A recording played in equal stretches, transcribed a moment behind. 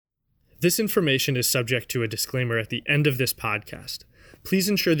This information is subject to a disclaimer at the end of this podcast. Please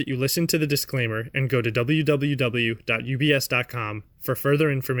ensure that you listen to the disclaimer and go to www.ubs.com for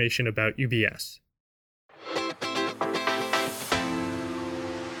further information about UBS.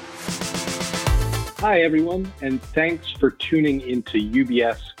 Hi, everyone, and thanks for tuning into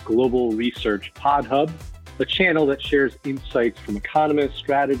UBS Global Research Pod Hub, a channel that shares insights from economists,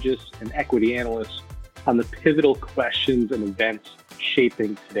 strategists, and equity analysts on the pivotal questions and events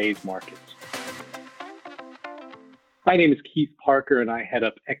shaping today's markets. My name is Keith Parker, and I head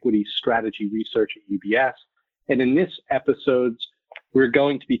up equity strategy research at UBS. And in this episode, we're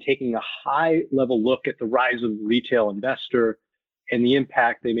going to be taking a high-level look at the rise of the retail investor and the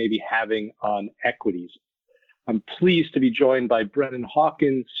impact they may be having on equities. I'm pleased to be joined by Brennan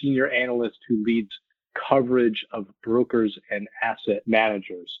Hawken, senior analyst who leads coverage of brokers and asset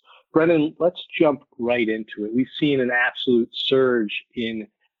managers. Brennan, let's jump right into it. We've seen an absolute surge in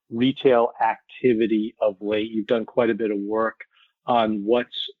retail activity of late. You've done quite a bit of work on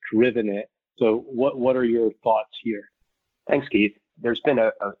what's driven it. So what are your thoughts here? Thanks, Keith. There's been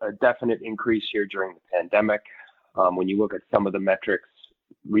a definite increase here during the pandemic. When you look at some of the metrics,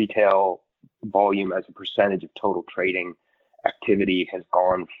 retail volume as a percentage of total trading activity has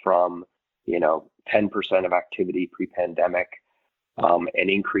gone from 10% of activity pre-pandemic and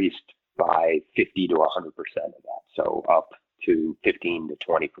increased by 50 to 100% of that. So up to 15 to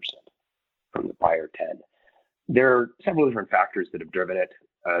 20% from the prior 10. There are several different factors that have driven it.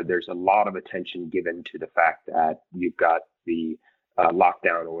 There's a lot of attention given to the fact that you've got the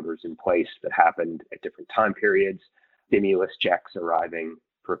lockdown orders in place that happened at different time periods, stimulus checks arriving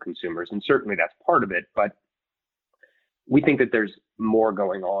for consumers, and certainly that's part of it. But we think that there's more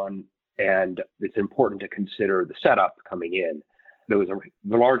going on, and it's important to consider the setup coming in. There was a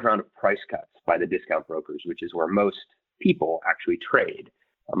large round of price cuts by the discount brokers, which is where most people actually trade,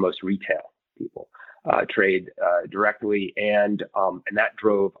 most retail people trade directly, and that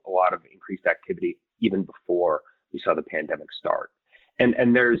drove a lot of increased activity even before we saw the pandemic start.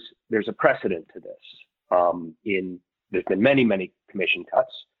 And there's a precedent to this. There's been many commission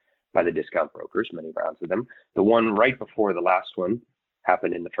cuts by the discount brokers, many rounds of them. The one right before the last one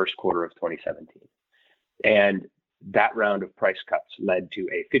happened in the first quarter of 2017. And that round of price cuts led to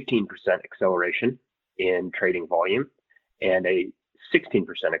a 15% acceleration in trading volume and a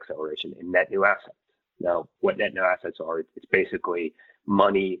 16% acceleration in net new assets. Now, what net new assets are, it's basically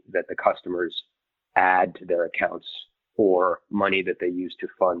money that the customers add to their accounts or money that they use to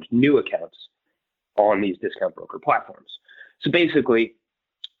fund new accounts on these discount broker platforms. So basically,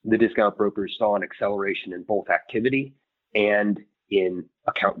 the discount brokers saw an acceleration in both activity and in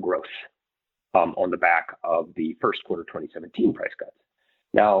account growth on the back of the first quarter 2017 price cuts.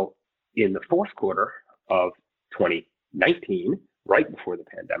 Now, in the fourth quarter of 2019, right before the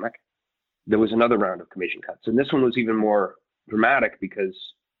pandemic, there was another round of commission cuts. And this one was even more dramatic because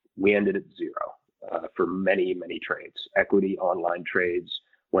we ended at zero for many trades. Equity online trades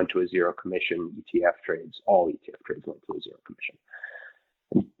went to a zero commission. ETF trades, all ETF trades went to a zero commission.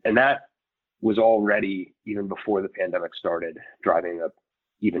 And that was already, even before the pandemic started, driving a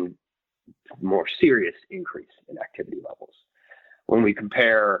even more serious increase in activity levels. When we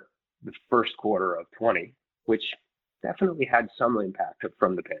compare the first quarter of 20, which definitely had some impact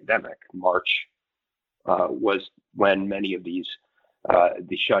from the pandemic, March was when many of the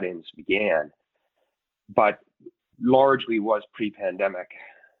shut-ins began, but largely was pre-pandemic.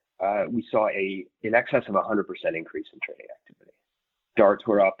 We saw in excess of 100% increase in trading activity. DARTs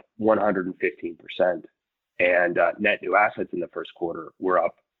were up 115%, and net new assets in the first quarter were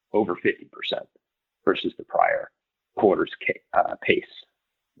up over 50% versus the prior quarter's pace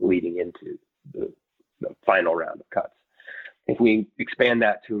leading into the final round of cuts. If we expand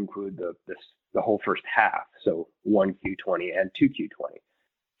that to include the whole first half, so 1Q20 and 2Q20,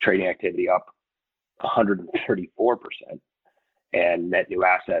 trading activity up 134%, and net new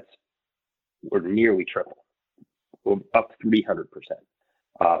assets were nearly triple, up 300%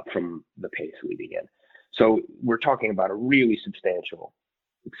 from the pace leading in. So we're talking about a really substantial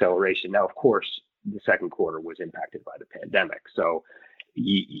acceleration. Now, of course, the second quarter was impacted by the pandemic, so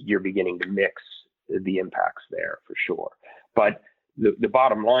you're beginning to mix the impacts there for sure. But the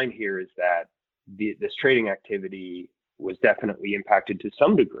bottom line here is that this trading activity was definitely impacted to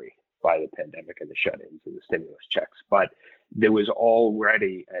some degree by the pandemic and the shut-ins and the stimulus checks, but there was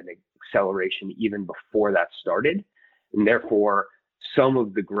already an acceleration even before that started, and therefore some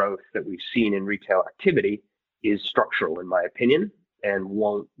of the growth that we've seen in retail activity is structural, in my opinion, and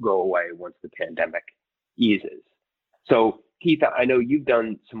won't go away once the pandemic eases. So, Keith, I know you've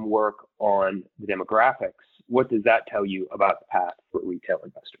done some work on the demographics. What does that tell you about the path for retail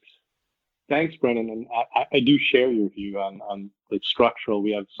investors? Thanks, Brennan. And I do share your view on the structural.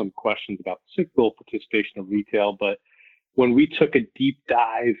 We have some questions about the cyclical participation of retail, but when we took a deep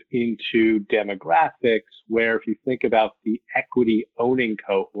dive into demographics, where if you think about the equity owning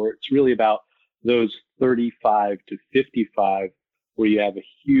cohort, it's really about those 35 to 55, where you have a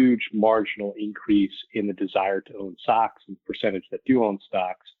huge marginal increase in the desire to own stocks and percentage that do own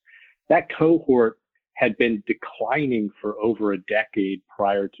stocks. That cohort had been declining for over a decade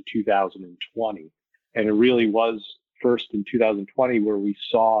prior to 2020. And it really was first in 2020 where we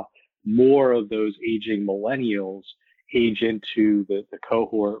saw more of those aging millennials age into the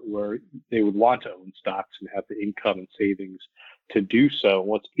cohort where they would want to own stocks and have the income and savings to do so.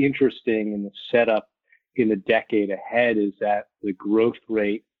 What's interesting in the setup in the decade ahead is that the growth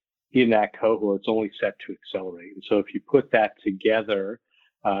rate in that cohort is only set to accelerate. And so if you put that together,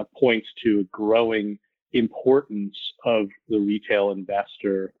 points to a growing importance of the retail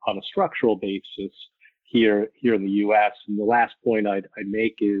investor on a structural basis here in the U.S. And the last point I'd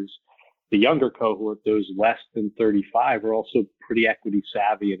make is the younger cohort, those less than 35, are also pretty equity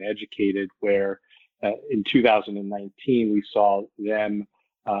savvy and educated, where in 2019, we saw them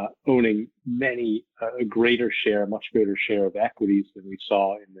owning a much greater share of equities than we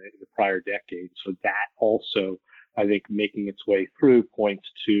saw in the prior decade. So that also, I think, making its way through points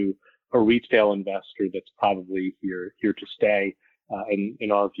to a retail investor that's probably here to stay, and in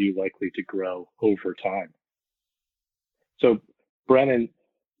our view, likely to grow over time. So, Brennan,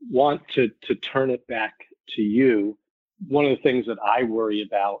 want to turn it back to you. One of the things that I worry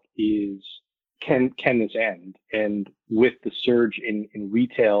about is can this end? And with the surge in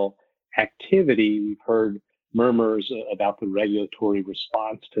retail activity, we've heard murmurs about the regulatory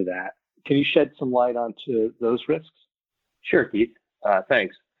response to that. Can you shed some light onto those risks? Sure, Keith.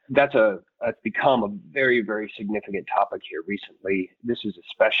 Thanks. That's become a very, very significant topic here recently. This is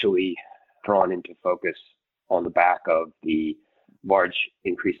especially drawn into focus on the back of the large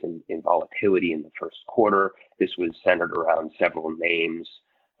increase in volatility in the first quarter. This was centered around several names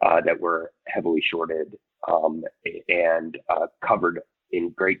that were heavily shorted and covered in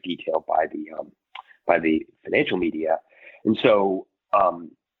great detail by the financial media. And so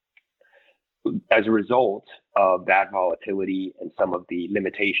as a result of that volatility and some of the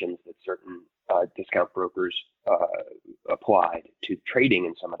limitations that certain discount brokers applied to trading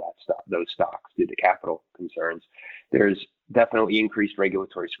in some of those stocks due to capital concerns, there's definitely increased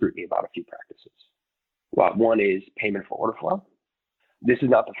regulatory scrutiny about a few practices. Well, one is payment for order flow. This is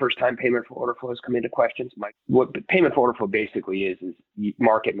not the first time payment for order flow has come into question. What payment for order flow basically is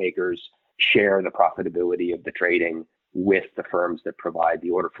market makers share the profitability of the trading with the firms that provide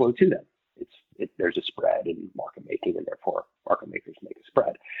the order flow to them. There's a spread in market making, and therefore market makers make a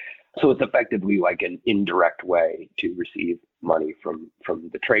spread. So it's effectively like an indirect way to receive money from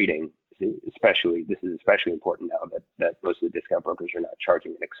the trading. This is especially important now that most of the discount brokers are not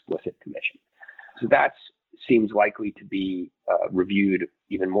charging an explicit commission. So that seems likely to be reviewed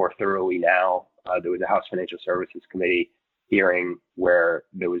even more thoroughly now. There was a House Financial Services Committee hearing where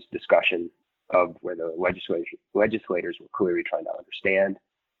there was discussion of where the legislators were clearly trying to understand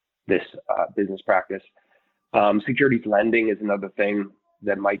this business practice. Securities lending is another thing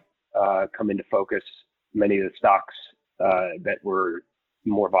that might come into focus. Many of the stocks that were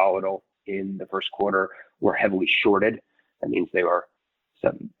more volatile in the first quarter were heavily shorted. That means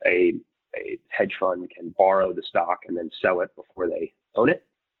a hedge fund can borrow the stock and then sell it before they own it,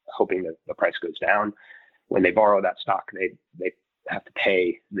 hoping that the price goes down. When they borrow that stock, they have to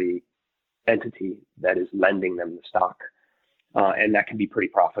pay the entity that is lending them the stock. And that can be pretty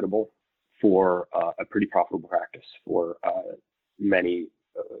profitable for a pretty profitable practice for many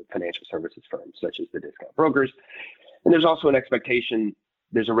financial services firms, such as the discount brokers. And there's also an expectation,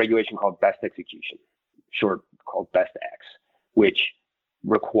 there's a regulation called best execution, short called Best Ex, which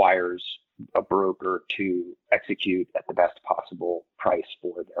requires a broker to execute at the best possible price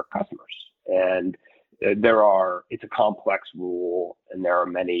for their customers. And it's a complex rule, and there are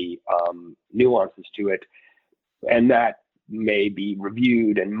many nuances to it. And that may be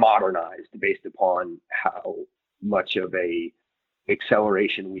reviewed and modernized based upon how much of a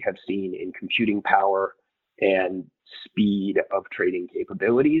acceleration we have seen in computing power and speed of trading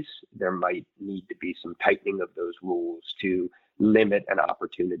capabilities. There might need to be some tightening of those rules to limit an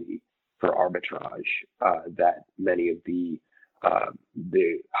opportunity for arbitrage that many of the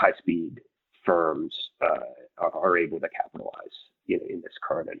high-speed firms are able to capitalize in this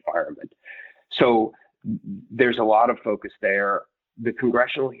current environment. So there's a lot of focus there. The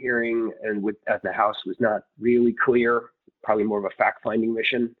congressional hearing at the House was not really clear, probably more of a fact-finding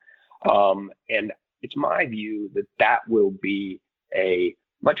mission. And it's my view that will be a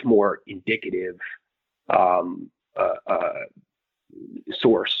much more indicative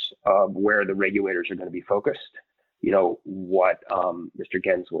source of where the regulators are going to be focused. What Mr.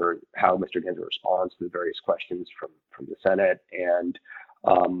 Gensler, how Mr. Gensler responds to the various questions from the Senate, and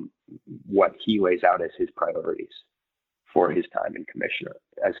what he lays out as his priorities for his time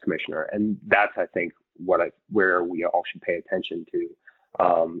as commissioner. And that's, I think, where we all should pay attention to.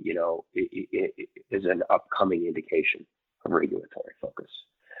 It is an upcoming indication of regulatory focus.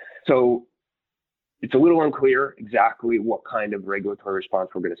 So it's a little unclear exactly what kind of regulatory response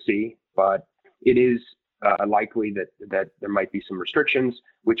we're going to see, but it is likely that there might be some restrictions,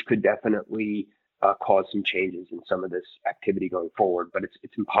 which could definitely cause some changes in some of this activity going forward. But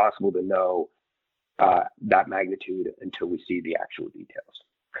it's impossible to know that magnitude until we see the actual details.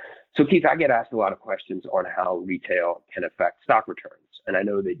 So Keith, I get asked a lot of questions on how retail can affect stock returns. And I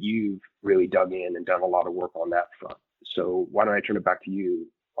know that you've really dug in and done a lot of work on that front. So why don't I turn it back to you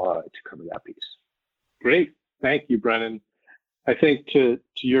to cover that piece? Great. Thank you, Brennan. I think to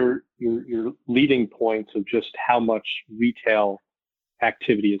your leading points of just how much retail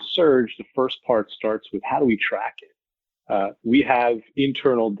activity has surged, the first part starts with how do we track it? We have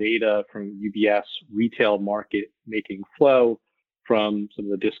internal data from UBS retail market making flow from some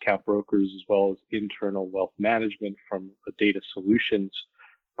of the discount brokers, as well as internal wealth management from the data solutions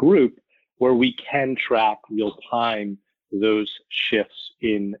group, where we can track real time those shifts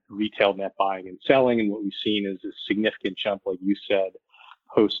in retail net buying and selling. And what we've seen is a significant jump, like you said,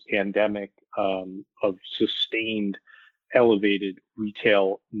 post-pandemic, of sustained elevated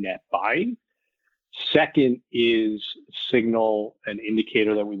retail net buying. Second is signal, an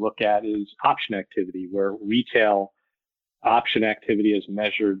indicator that we look at is option activity, where retail option activity as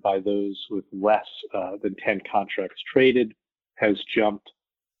measured by those with less than 10 contracts traded has jumped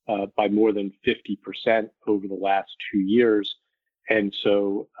by more than 50% over the last 2 years. And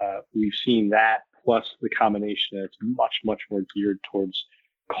so we've seen that, plus the combination that's much more geared towards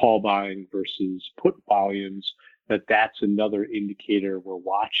call buying versus put volumes, that's another indicator we're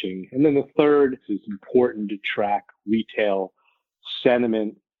watching. And then the third is important to track retail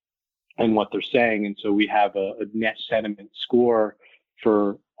sentiment and what they're saying. And so we have a net sentiment score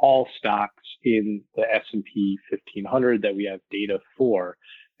for all stocks in the S&P 1500 that we have data for.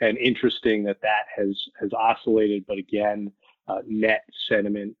 And interesting that has oscillated, but again, net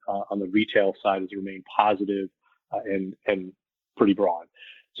sentiment on the retail side has remained positive and pretty broad.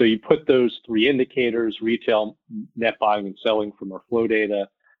 So you put those three indicators, retail net buying and selling from our flow data,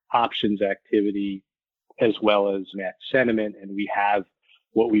 options activity, as well as net sentiment, and we have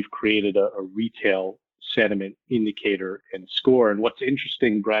what we've created a retail sentiment indicator and score. And what's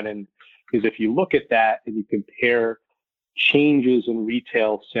interesting, Brennan, is if you look at that and you compare changes in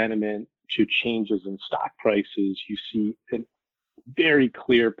retail sentiment to changes in stock prices, you see a very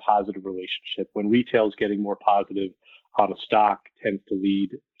clear positive relationship. When retail is getting more positive on a stock, tends to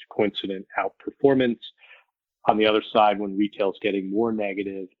lead to coincident outperformance. On the other side, when retail is getting more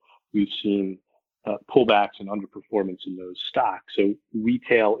negative, we've seen pullbacks and underperformance in those stocks. So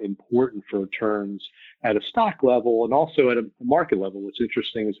retail important for returns at a stock level and also at a market level. What's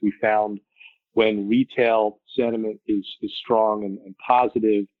interesting is we found when retail sentiment is strong and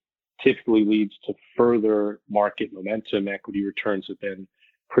positive, typically leads to further market momentum. Equity returns have been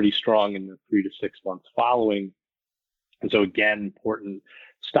pretty strong in the 3 to 6 months following. And so again, important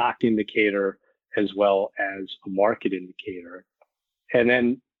stock indicator as well as a market indicator. And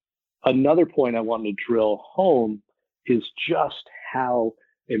then another point I wanted to drill home is just how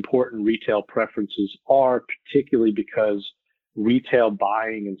important retail preferences are, particularly because retail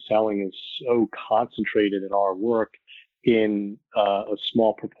buying and selling is so concentrated in our work in a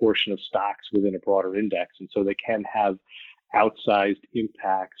small proportion of stocks within a broader index. And so they can have outsized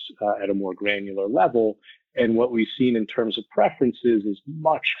impacts at a more granular level. And what we've seen in terms of preferences is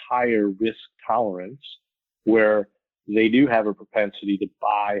much higher risk tolerance, where they do have a propensity to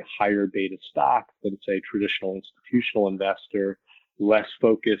buy higher beta stocks than, say, traditional institutional investor, less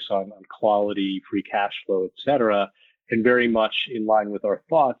focus on quality, free cash flow, et cetera, and very much in line with our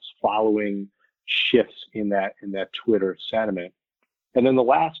thoughts following shifts in that Twitter sentiment. And then the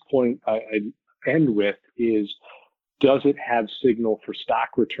last point I end with is, does it have signal for stock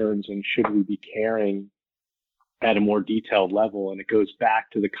returns, and should we be caring at a more detailed level? And it goes back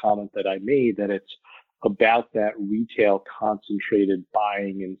to the comment that I made, that it's about that retail concentrated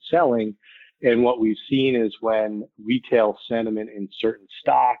buying and selling. And what we've seen is when retail sentiment in certain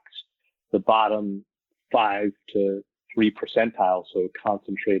stocks, the bottom 5 to 3 percentile, so a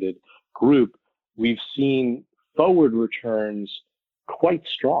concentrated group, we've seen forward returns quite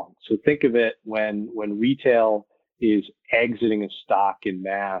strong. So think of it when retail is exiting a stock in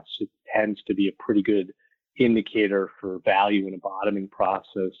mass. It tends to be a pretty good indicator for value in a bottoming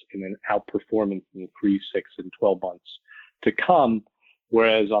process and then outperformance in the 3, 6, and 12 months to come.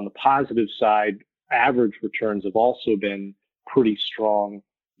 Whereas on the positive side, average returns have also been pretty strong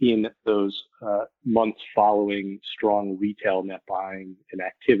in those months following strong retail net buying and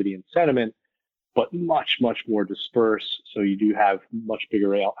activity and sentiment, but much, much more dispersed. So you do have much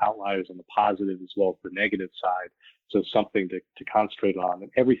bigger outliers on the positive as well as the negative side. So something to concentrate on.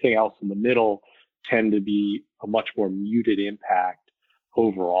 And everything else in the middle tend to be a much more muted impact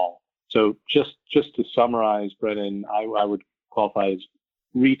overall. So just to summarize, Brennan, I would qualify as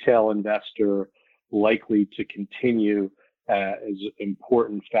retail investor, likely to continue as an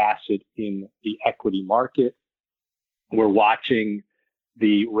important facet in the equity market. We're watching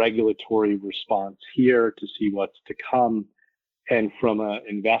the regulatory response here to see what's to come. And from an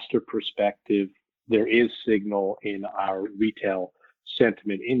investor perspective, there is signal in our retail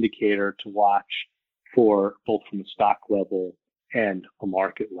sentiment indicator to watch for both from a stock level and a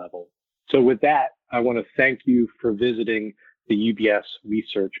market level. So with that, I want to thank you for visiting the UBS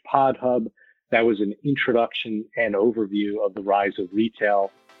Research Pod Hub. That was an introduction and overview of the rise of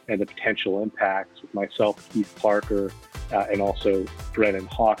retail and the potential impacts with myself, Keith Parker, and also Brennan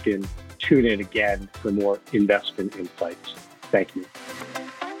Hawken. Tune in again for more investment insights. Thank you.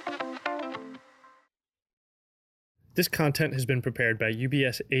 This content has been prepared by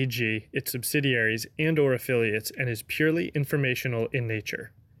UBS AG, its subsidiaries, and/or affiliates, and is purely informational in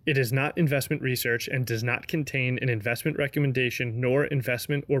nature. It is not investment research and does not contain an investment recommendation nor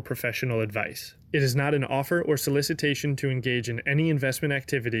investment or professional advice. It is not an offer or solicitation to engage in any investment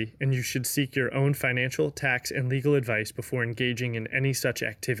activity, and you should seek your own financial, tax, and legal advice before engaging in any such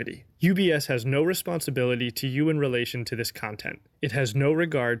activity. UBS has no responsibility to you in relation to this content. It has no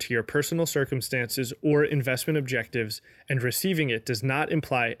regard to your personal circumstances or investment objectives, and receiving it does not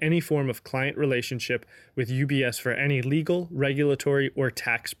imply any form of client relationship with UBS for any legal, regulatory, or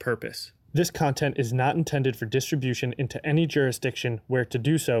tax purpose. This content is not intended for distribution into any jurisdiction where to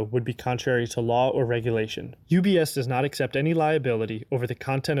do so would be contrary to law or regulation. UBS does not accept any liability over the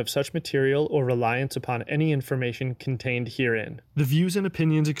content of such material or reliance upon any information contained herein. The views and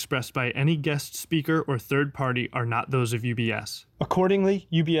opinions expressed by any guest speaker or third party are not those of UBS. Accordingly,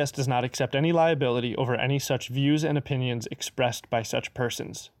 UBS does not accept any liability over any such views and opinions expressed by such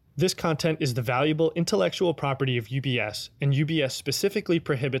persons. This content is the valuable intellectual property of UBS, and UBS specifically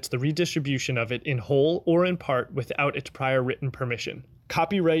prohibits the redistribution of it in whole or in part without its prior written permission.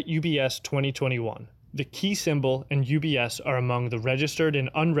 Copyright UBS 2021. The key symbol and UBS are among the registered and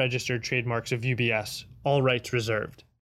unregistered trademarks of UBS, all rights reserved.